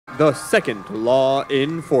the second Law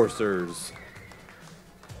Enforcers.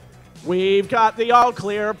 We've got the all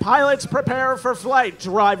clear. Pilots prepare for flight.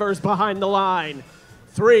 Drivers behind the line.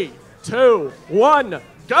 3, 2, 1,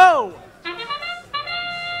 go!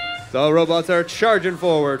 The robots are charging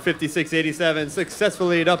forward. 5687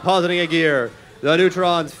 successfully depositing a gear. The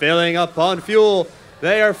neutrons filling up on fuel.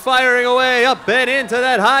 They are firing away up and into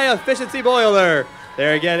that high efficiency boiler.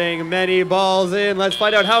 They're getting many balls in. Let's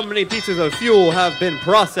find out how many pieces of fuel have been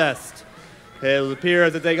processed. It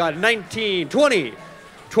appears that they got 20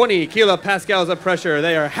 kilopascals of pressure.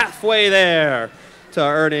 They are halfway there to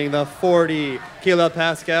earning the 40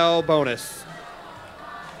 kilopascal bonus.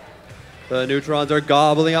 The neutrons are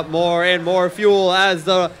gobbling up more and more fuel as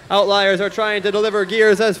the outliers are trying to deliver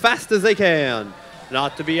gears as fast as they can.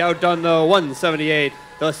 Not to be outdone though, 178,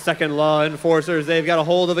 the second Law Enforcers, they've got a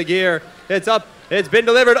hold of a gear. It's up, it's been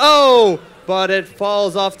delivered, oh! But it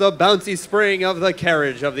falls off the bouncy spring of the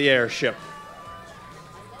carriage of the airship.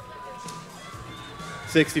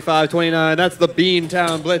 65-29, that's the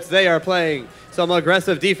Beantown Blitz. They are playing some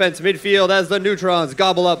aggressive defense midfield as the neutrons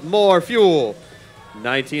gobble up more fuel.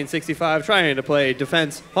 1965 trying to play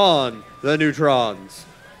defense on the neutrons.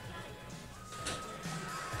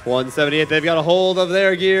 178, they've got a hold of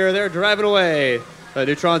their gear. They're driving away. The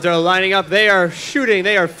neutrons are lining up. They are shooting.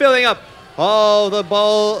 They are filling up all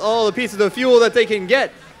the pieces of fuel that they can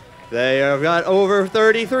get. They have got over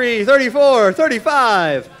 33, 34,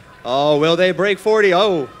 35. Oh, will they break 40?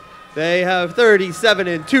 Oh, they have 37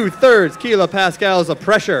 2/3 kilopascals of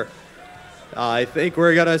pressure. I think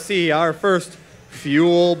we're going to see our first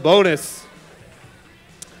fuel bonus.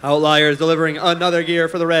 Outliers delivering another gear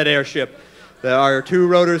for the red airship. There are 2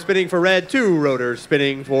 rotors spinning for red, 2 rotors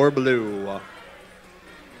spinning for blue.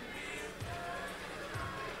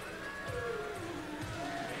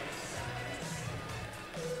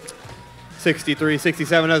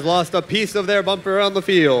 (63-67) has lost a piece of their bumper on the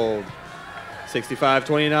field.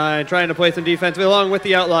 65-29 trying to play some defense along with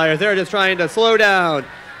the outliers. They're just trying to slow down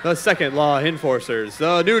the second Law Enforcers.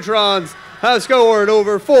 The neutrons have scored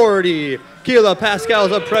over 40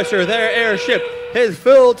 kilopascals of pressure. Their airship is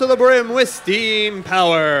filled to the brim with steam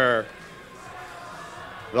power.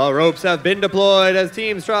 The ropes have been deployed as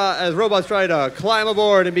robots try to climb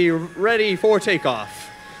aboard and be ready for takeoff.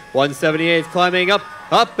 178 climbing up,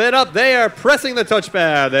 up and up. They are pressing the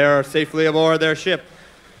touchpad. They are safely aboard their ship.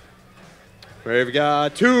 We've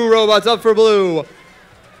got 2 robots up for blue.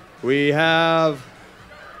 We have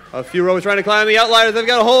a few robots trying to climb. The outliers have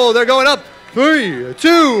got a hold. They're going up. 3,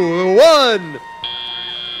 2, 1.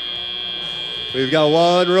 We've got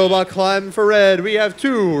 1 robot climbing for red. We have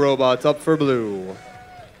 2 robots up for blue.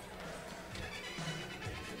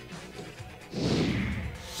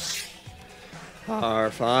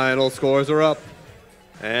 Our final scores are up.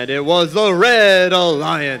 And it was the Red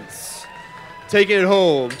Alliance taking it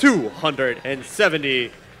home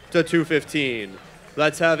 270 to 215.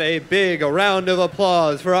 Let's have a big round of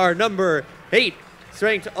applause for our number 8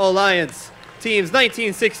 ranked Alliance teams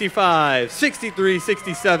 1965,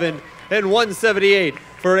 63-67, and 178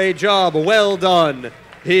 for a job well done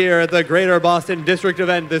here at the Greater Boston District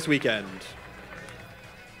event this weekend.